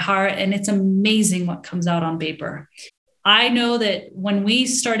in my heart? And it's amazing what comes out on paper. I know that when we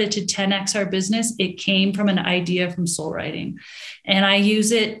started to 10X our business, it came from an idea from soul writing. And I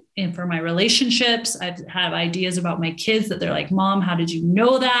use it for my relationships. I've had ideas about my kids that they're like, Mom, how did you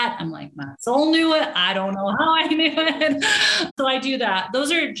know that? I'm like, my soul knew it. I don't know how I knew it. So I do that.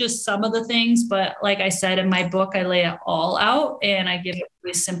 Those are just some of the things. But like I said, in my book, I lay it all out and I give it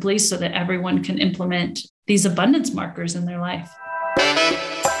really simply so that everyone can implement these abundance markers in their life.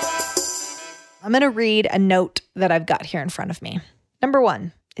 I'm going to read a note that I've got here in front of me. Number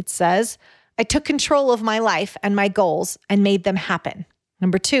 1, it says, I took control of my life and my goals and made them happen.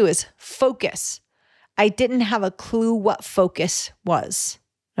 Number 2 is focus. I didn't have a clue what focus was.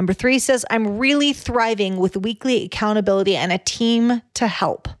 Number 3 says, I'm really thriving with weekly accountability and a team to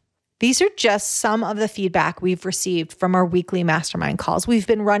help. These are just some of the feedback we've received from our weekly mastermind calls. We've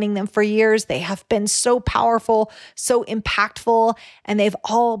been running them for years. They have been so powerful, so impactful, and they've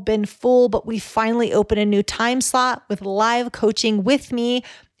all been full, but we finally opened a new time slot with live coaching with me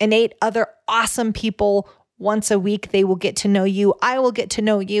and 8 other awesome people once a week. They will get to know you. I will get to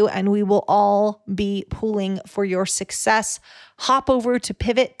know you, and we will all be pulling for your success. Hop over to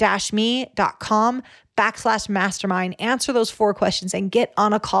pivot-me.com/mastermind, answer those 4 questions and get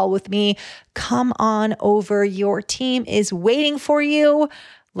on a call with me. Come on over. Your team is waiting for you.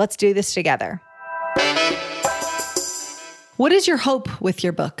 Let's do this together. What is your hope with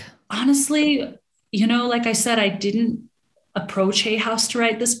your book? Honestly, like I said, I didn't approach Hay House to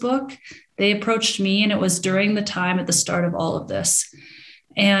write this book. They approached me, and it was during the time at the start of all of this.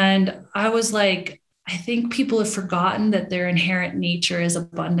 And I was like, I think people have forgotten that their inherent nature is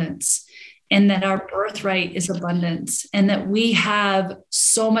abundance, and that our birthright is abundance, and that we have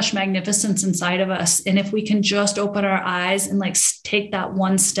so much magnificence inside of us. And if we can just open our eyes and take that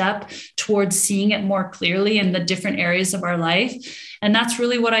one step towards seeing it more clearly in the different areas of our life. And that's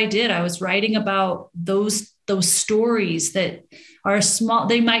really what I did. I was writing about those stories that are small.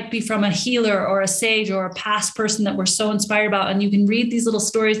 They might be from a healer or a sage or a past person that we're so inspired about. And you can read these little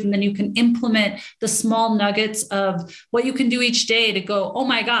stories, and then you can implement the small nuggets of what you can do each day to go, oh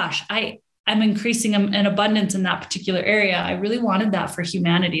my gosh, I'm increasing an abundance in that particular area. I really wanted that for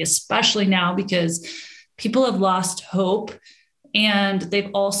humanity, especially now because people have lost hope, and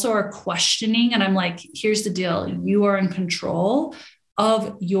they've also are questioning. And I'm like, here's the deal. You are in control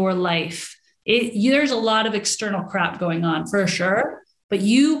of your life. There's a lot of external crap going on for sure, but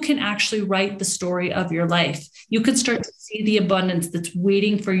you can actually write the story of your life. You can start to see the abundance that's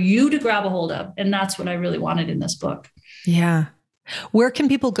waiting for you to grab a hold of. And that's what I really wanted in this book. Yeah. Where can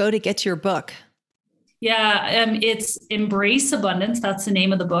people go to get your book? Yeah, it's Embrace Abundance. That's the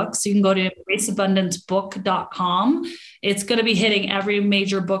name of the book. So you can go to embraceabundancebook.com. It's going to be hitting every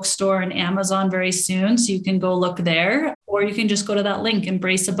major bookstore and Amazon very soon. So you can go look there, or you can just go to that link,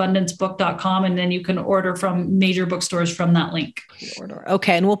 embraceabundancebook.com, and then you can order from major bookstores from that link.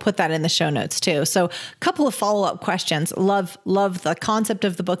 Okay. And we'll put that in the show notes too. So a couple of follow-up questions. Love the concept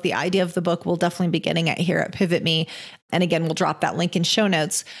of the book, the idea of the book. We'll definitely be getting it here at Pivot Me. And again, we'll drop that link in show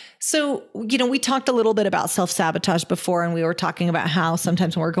notes. So, we talked a little bit about self-sabotage before, and we were talking about how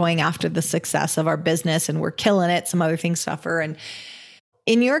sometimes when we're going after the success of our business and we're killing it, some other things suffer. And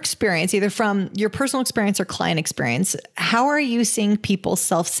in your experience, either from your personal experience or client experience, how are you seeing people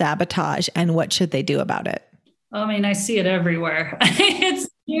self-sabotage, and what should they do about it? I mean, I see it everywhere. It's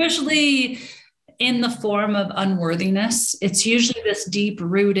usually in the form of unworthiness. It's usually this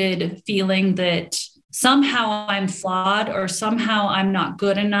deep-rooted feeling that somehow I'm flawed, or somehow I'm not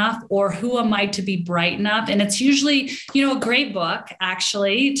good enough, or who am I to be bright enough? And it's usually, a great book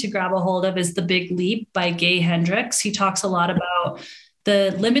actually to grab a hold of is The Big Leap by Gay Hendricks. He talks a lot about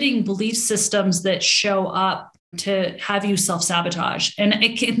the limiting belief systems that show up to have you self-sabotage. And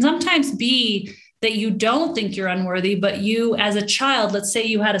it can sometimes be that you don't think you're unworthy, but you as a child, let's say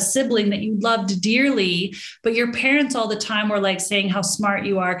you had a sibling that you loved dearly, but your parents all the time were saying how smart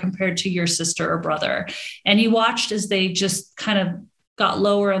you are compared to your sister or brother. And you watched as they just kind of got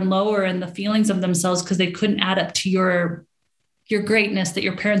lower and lower in the feelings of themselves because they couldn't add up to your greatness that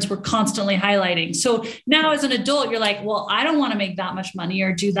your parents were constantly highlighting. So now as an adult, you're like, well, I don't want to make that much money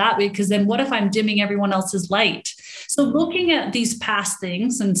or do that, because then what if I'm dimming everyone else's light? So looking at these past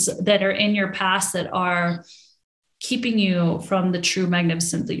things and that are in your past that are keeping you from the true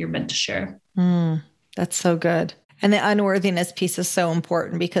magnificence that you're meant to share. That's so good. And the unworthiness piece is so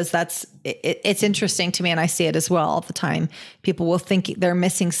important, because it's interesting to me, and I see it as well all the time. People will think they're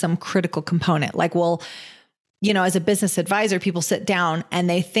missing some critical component. As a business advisor, people sit down and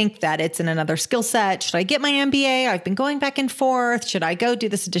they think that it's in another skill set. Should I get my MBA? I've been going back and forth. Should I go do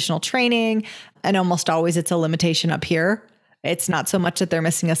this additional training? And almost always it's a limitation up here. It's not so much that they're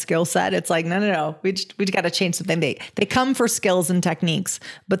missing a skill set. It's like, no. We got to change something. They come for skills and techniques,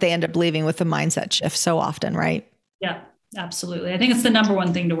 but they end up leaving with a mindset shift so often, right? Yeah, absolutely. I think it's the number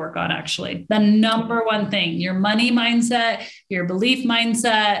one thing to work on, actually. The number one thing, your money mindset, your belief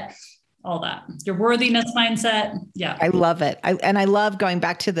mindset, all that, your worthiness mindset. Yeah. I love it. I love going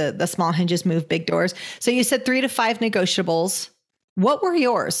back to the small hinges move big doors. So you said 3 to 5 negotiables. What were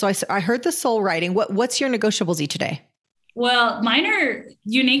yours? So I heard the soul writing. What's your negotiables each day? Well, mine are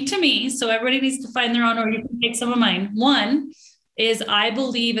unique to me. So everybody needs to find their own, or you can take some of mine. One is I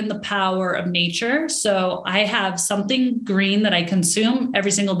believe in the power of nature. So I have something green that I consume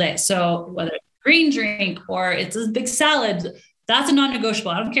every single day. So whether it's a green drink or it's a big salad, that's a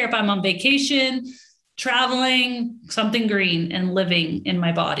non-negotiable. I don't care if I'm on vacation, traveling, something green and living in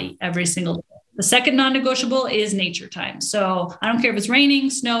my body every single day. The second non-negotiable is nature time. So I don't care if it's raining,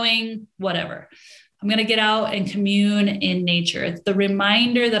 snowing, whatever. I'm going to get out and commune in nature. It's the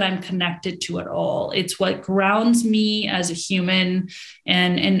reminder that I'm connected to it all. It's what grounds me as a human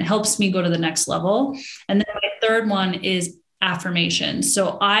and helps me go to the next level. And then my third one is affirmation.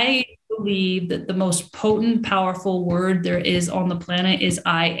 So I believe that the most potent, powerful word there is on the planet is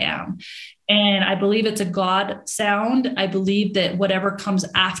I am. And I believe it's a God sound. I believe that whatever comes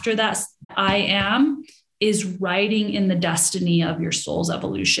after that I am is writing in the destiny of your soul's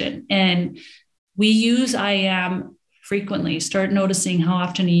evolution. And we use I am frequently. Start noticing how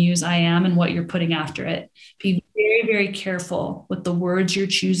often you use I am and what you're putting after it. Be very, very careful with the words you're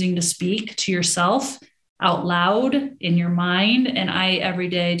choosing to speak to yourself out loud in your mind. And I every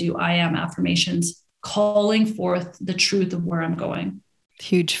day do I am affirmations, calling forth the truth of where I'm going.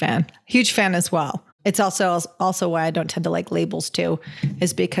 Huge fan as well. It's also why I don't tend to like labels too,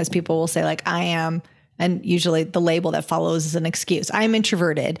 is because people will say like I am, and usually the label that follows is an excuse. I'm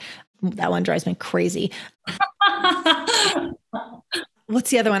introverted. That one drives me crazy.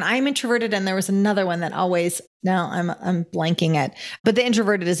 What's the other one? I'm introverted. And there was another one that always, now I'm blanking it, but the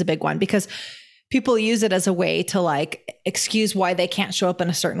introverted is a big one because people use it as a way to like excuse why they can't show up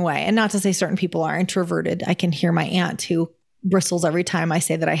in a certain way. And not to say certain people are introverted. I can hear my aunt who bristles every time I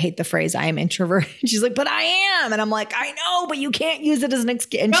say that I hate the phrase I am introverted. She's like, but I am. And I'm like, I know, but you can't use it as an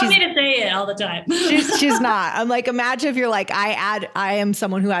excuse. And you want me to say it all the time. she's not. I'm like, imagine if you're like, I am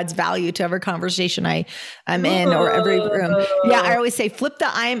someone who adds value to every conversation I'm in or every room. Yeah. I always say flip the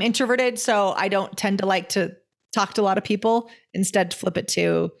I am introverted. So I don't tend to like to talk to a lot of people. Instead, flip it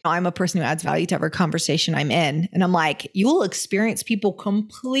to I'm a person who adds value to every conversation I'm in. And I'm like, you will experience people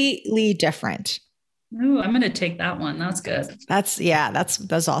completely different. Ooh, I'm going to take that one. That's good. That's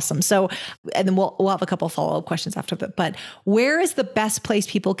awesome. So, and then we'll have a couple follow-up questions after that, but where is the best place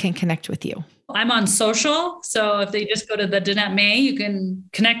people can connect with you? I'm on social. So if they just go to the Danette May, you can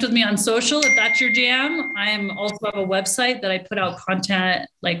connect with me on social if that's your jam. I am also have a website that I put out content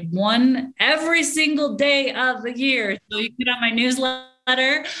like one every single day of the year. So you can get on my newsletter.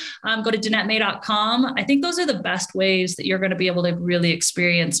 Go to DanetteMay.com. I think those are the best ways that you're going to be able to really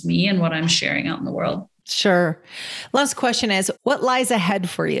experience me and what I'm sharing out in the world. Sure. Last question is, what lies ahead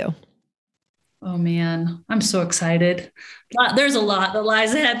for you? Oh man, I'm so excited. There's a lot that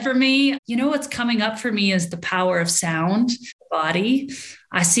lies ahead for me. You know, what's coming up for me is the power of sound, body.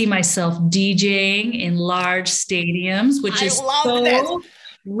 I see myself DJing in large stadiums, which is so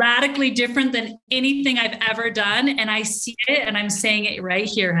radically different than anything I've ever done. And I see it and I'm saying it right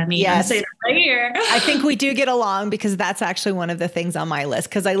here, honey. Yes. I'm saying it right here. I think we do get along because that's actually one of the things on my list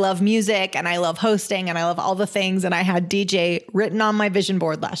because I love music and I love hosting and I love all the things. And I had DJ written on my vision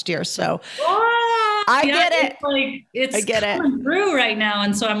board last year. So I get it. It's coming through right now.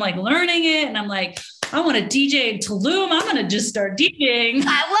 And so I'm like learning it and I'm like, I want to DJ in Tulum. I'm going to just start DJing.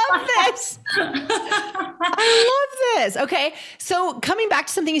 I love this. I love this. Okay. So coming back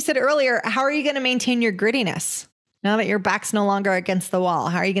to something you said earlier, how are you going to maintain your grittiness now that your back's no longer against the wall?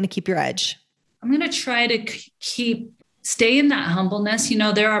 How are you going to keep your edge? I'm going to try to stay in that humbleness. You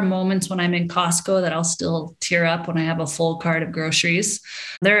know, there are moments when I'm in Costco that I'll still tear up when I have a full cart of groceries.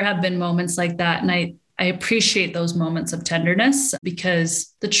 There have been moments like that. And I appreciate those moments of tenderness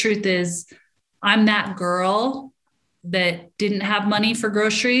because the truth is, I'm that girl that didn't have money for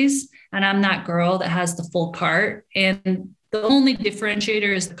groceries, and I'm that girl that has the full cart. And the only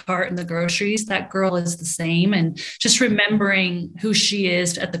differentiator is the cart and the groceries. That girl is the same. And just remembering who she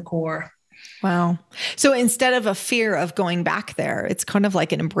is at the core. Wow. So instead of a fear of going back there, it's kind of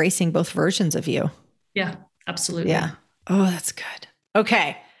like an embracing both versions of you. Yeah, absolutely. Yeah. Oh, that's good.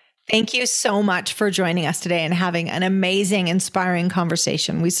 Okay. Thank you so much for joining us today and having an amazing, inspiring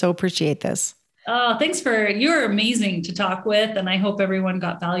conversation. We so appreciate this. Oh, thanks you're amazing to talk with. And I hope everyone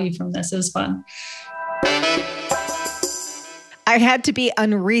got value from this. It was fun. I had to be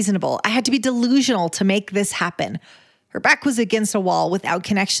unreasonable. I had to be delusional to make this happen. Her back was against a wall without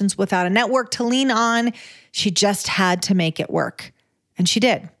connections, without a network to lean on. She just had to make it work. And she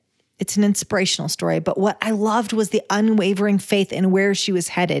did. It's an inspirational story, but what I loved was the unwavering faith in where she was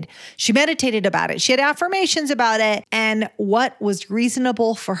headed. She meditated about it. She had affirmations about it. And what was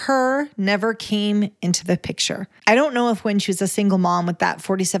reasonable for her never came into the picture. I don't know if when she was a single mom with that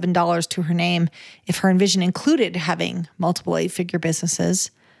 $47 to her name, if her envision included having multiple 8-figure businesses,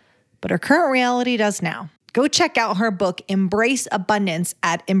 but her current reality does now. Go check out her book, Embrace Abundance,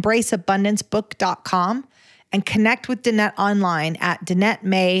 at embraceabundancebook.com. and connect with Danette online at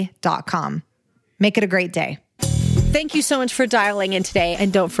DanetteMay.com. Make it a great day. Thank you so much for dialing in today.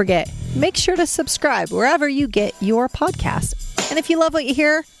 And don't forget, make sure to subscribe wherever you get your podcast. And if you love what you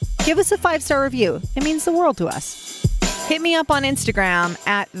hear, give us a 5-star review. It means the world to us. Hit me up on Instagram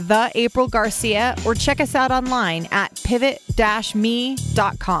at @theaprilgarcia or check us out online at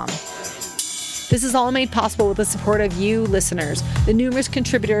pivot-me.com. This is all made possible with the support of you listeners, the numerous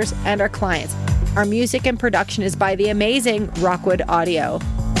contributors, and our clients. Our music and production is by the amazing Rockwood Audio.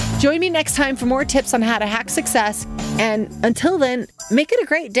 Join me next time for more tips on how to hack success. And until then, make it a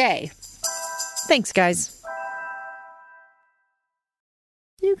great day. Thanks, guys.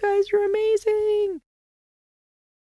 You guys are amazing.